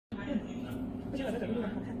这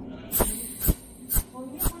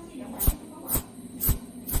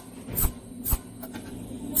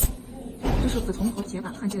是紫铜和铁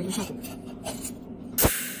板焊接的一个效果。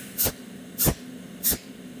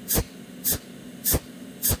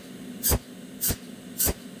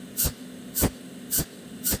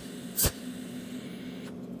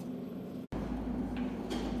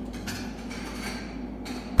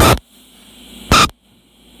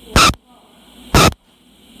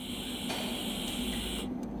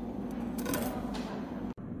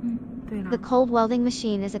The cold welding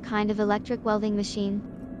machine is a kind of electric welding machine.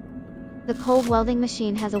 The cold welding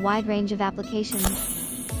machine has a wide range of applications.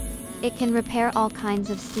 It can repair all kinds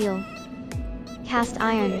of steel, cast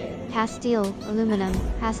iron, cast steel, aluminum,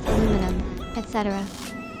 etc.,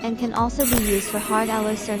 and can also be used for hard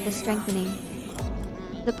alloy surface strengthening.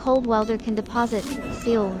 The cold welder can deposit,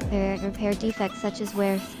 seal, repair defects such as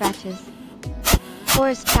wear, scratches,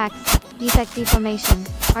 porous cracks, defect deformation,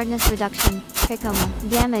 hardness reduction, trachoma,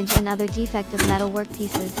 damage and other defect of metal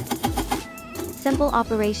workpieces. Simple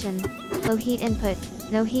operation, low heat input,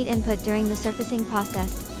 no heat input during the surfacing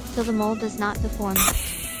process, so the mold does not deform,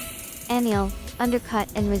 anneal, undercut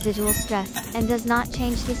and residual stress, and does not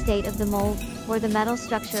change the state of the mold, or the metal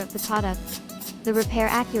structure of the product. The repair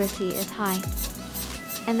accuracy is high,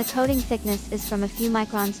 and the coating thickness is from a few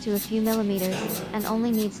microns to a few millimeters, and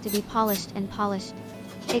only needs to be polished and polished.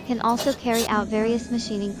 It can also carry out various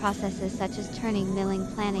machining processes such as turning, milling,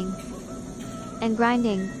 planing, and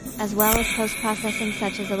grinding, as well as post-processing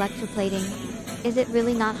such as electroplating. Is it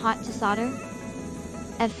really not hot to solder?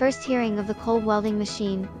 At first hearing of the cold welding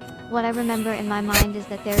machine, what I remember in my mind is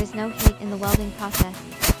that there is no heat in the welding process.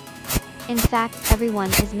 In fact,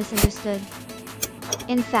 everyone is misunderstood.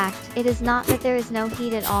 In fact, it is not that there is no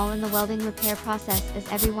heat at all in the welding repair process as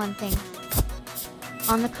everyone thinks.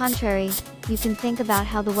 On the contrary, you can think about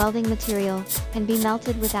how the welding material can be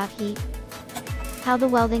melted without heat. How the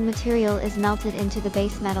welding material is melted into the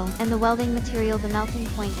base metal, and the welding material, the melting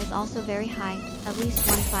point is also very high, at least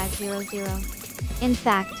 1500. In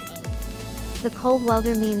fact, the cold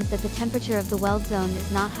welder means that the temperature of the weld zone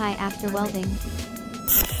is not high after welding,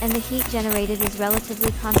 and the heat generated is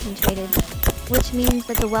relatively concentrated, which means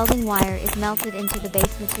that the welding wire is melted into the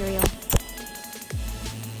base material.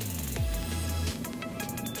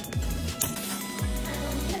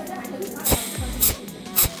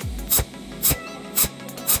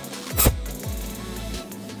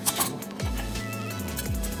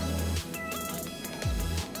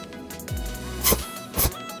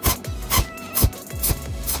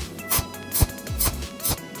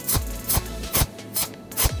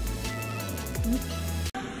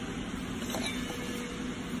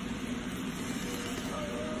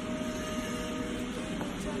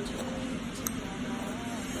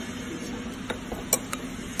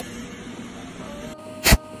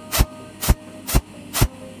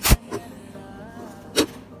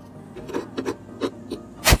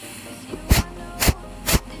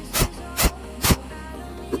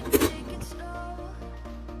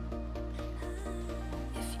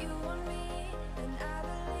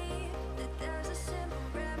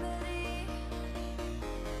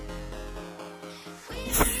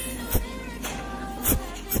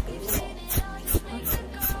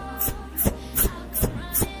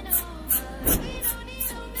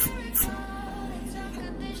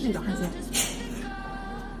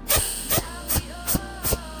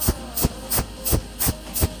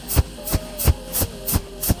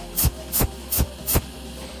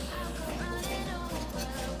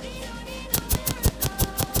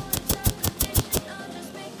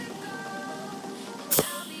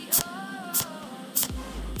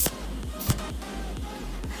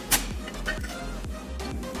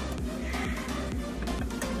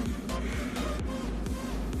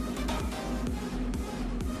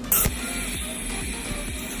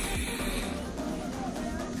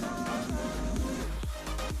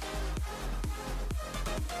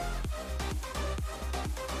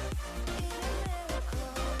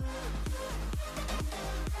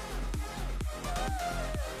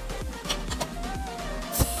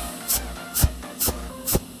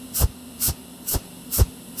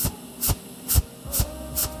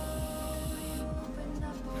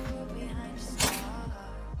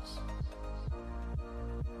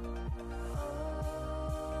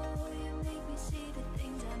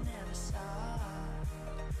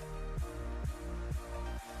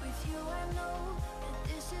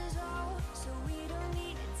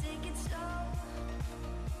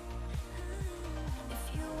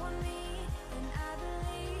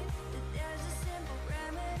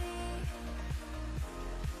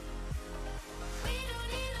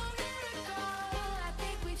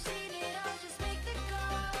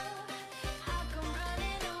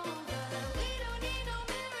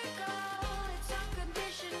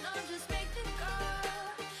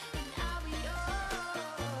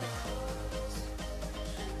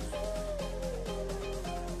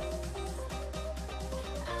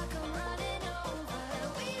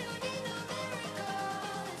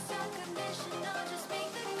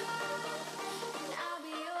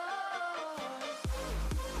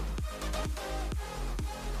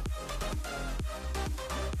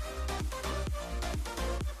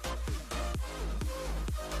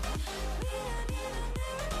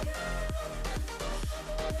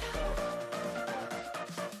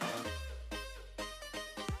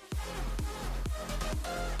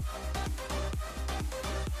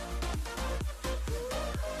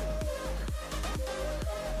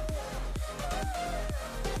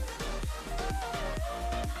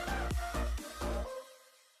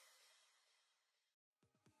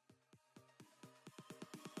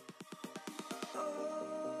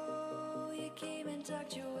 came and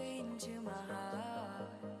tucked your way into my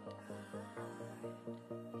heart.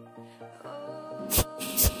 Oh.